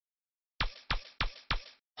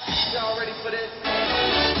Y'all ready for this?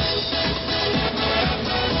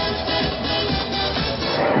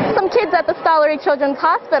 Some kids at the Stollery Children's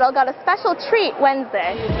Hospital got a special treat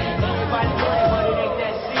Wednesday.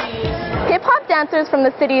 Hip-hop dancers from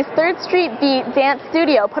the city's 3rd Street Beat Dance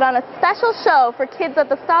Studio put on a special show for kids at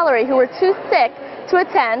the Stollery who were too sick to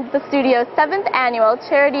attend the studio's 7th annual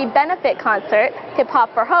charity benefit concert, Hip Hop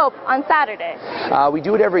for Hope, on Saturday. We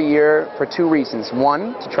do it every year for 2 reasons.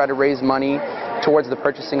 One, to try to raise money towards the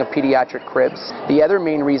purchasing of pediatric cribs. The other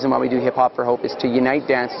main reason why we do Hip Hop for Hope is to unite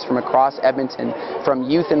dancers from across Edmonton, from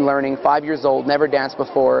youth and learning, 5 years old, never danced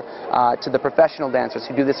before, to the professional dancers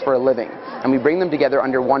who do this for a living. And we bring them together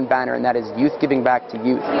under one banner, and that is Youth Giving Back to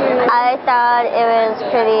Youth. I thought it was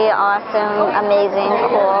pretty awesome, amazing,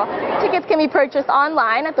 cool. Tickets can be purchased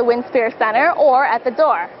online at the Winspear Center or at the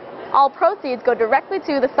door. All proceeds go directly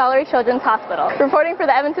to the Stollery Children's Hospital. Reporting for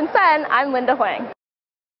the Edmonton Sun, I'm Linda Huang.